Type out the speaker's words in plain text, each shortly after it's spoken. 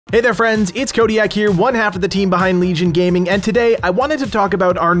Hey there friends, it's Codiak here, one half of the team behind Legion Gaming, and today I wanted to talk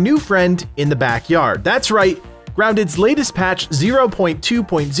about our new friend in the backyard. That's right, Grounded's latest patch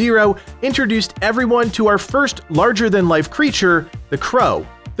 0.2.0 introduced everyone to our first larger-than-life creature, the Crow.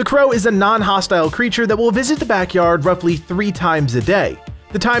 The Crow is a non-hostile creature that will visit the backyard roughly 3 times a day.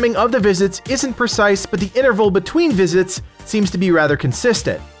 The timing of the visits isn't precise, but the interval between visits seems to be rather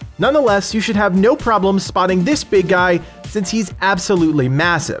consistent. Nonetheless, you should have no problem spotting this big guy since he's absolutely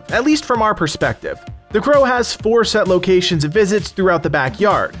massive, at least from our perspective. The Crow has 4 set locations of visits throughout the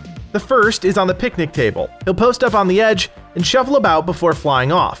backyard. The first is on the picnic table. He'll post up on the edge and shuffle about before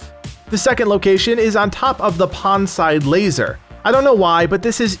flying off. The second location is on top of the pond-side laser. I don't know why, but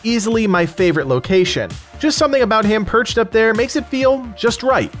this is easily my favorite location. Just something about him perched up there makes it feel just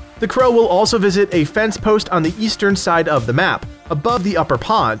right. The Crow will also visit a fence post on the eastern side of the map, above the upper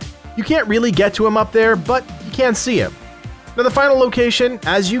pond. You can't really get to him up there, but you can see him. Now the final location,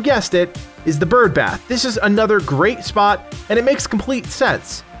 as you guessed it, is the bird bath. This is another great spot, and it makes complete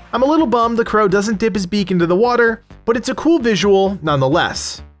sense. I'm a little bummed the Crow doesn't dip his beak into the water, but it's a cool visual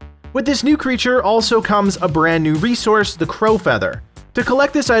nonetheless. With this new creature also comes a brand new resource, the Crow Feather. To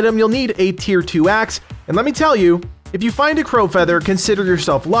collect this item, you'll need a tier 2 axe, and let me tell you, if you find a Crow Feather, consider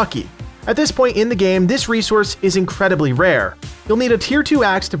yourself lucky. At this point in the game, this resource is incredibly rare. You'll need a tier 2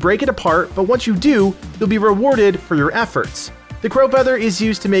 axe to break it apart, but once you do, you'll be rewarded for your efforts. The Crow Feather is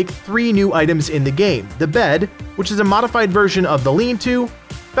used to make 3 new items in the game: the bed, which is a modified version of the lean-to,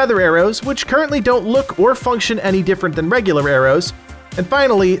 feather arrows, which currently don't look or function any different than regular arrows, and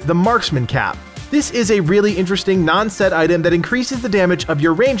finally, the marksman cap. This is a really interesting non-set item that increases the damage of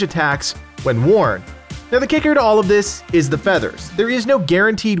your range attacks when worn. Now the kicker to all of this is the feathers. There is no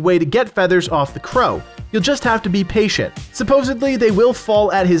guaranteed way to get feathers off the Crow. You'll just have to be patient. Supposedly, they will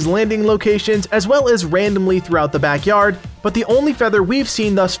fall at his landing locations as well as randomly throughout the backyard, but the only feather we've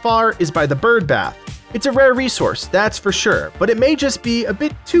seen thus far is by the bird bath. It's a rare resource, that's for sure, but it may just be a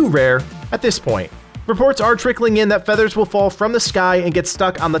bit too rare at this point. Reports are trickling in that feathers will fall from the sky and get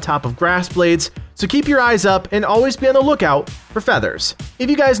stuck on the top of grass blades, so keep your eyes up and always be on the lookout for feathers. If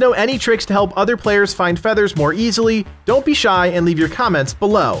you guys know any tricks to help other players find feathers more easily, don't be shy and leave your comments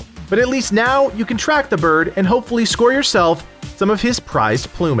below. But at least now you can track the bird and hopefully score yourself some of his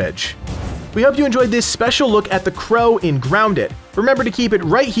prized plumage. We hope you enjoyed this special look at the Crow in Grounded. Remember to keep it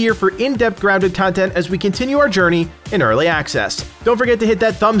right here for in-depth Grounded content as we continue our journey in early access. Don't forget to hit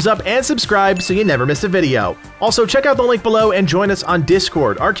that thumbs up and subscribe so you never miss a video. Also, check out the link below and join us on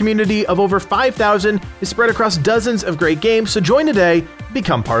Discord. Our community of over 5,000 is spread across dozens of great games, so join today and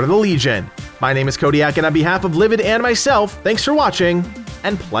become part of the Legion. My name is Codiak, and on behalf of Livid and myself, thanks for watching,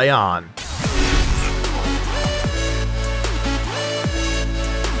 and play on.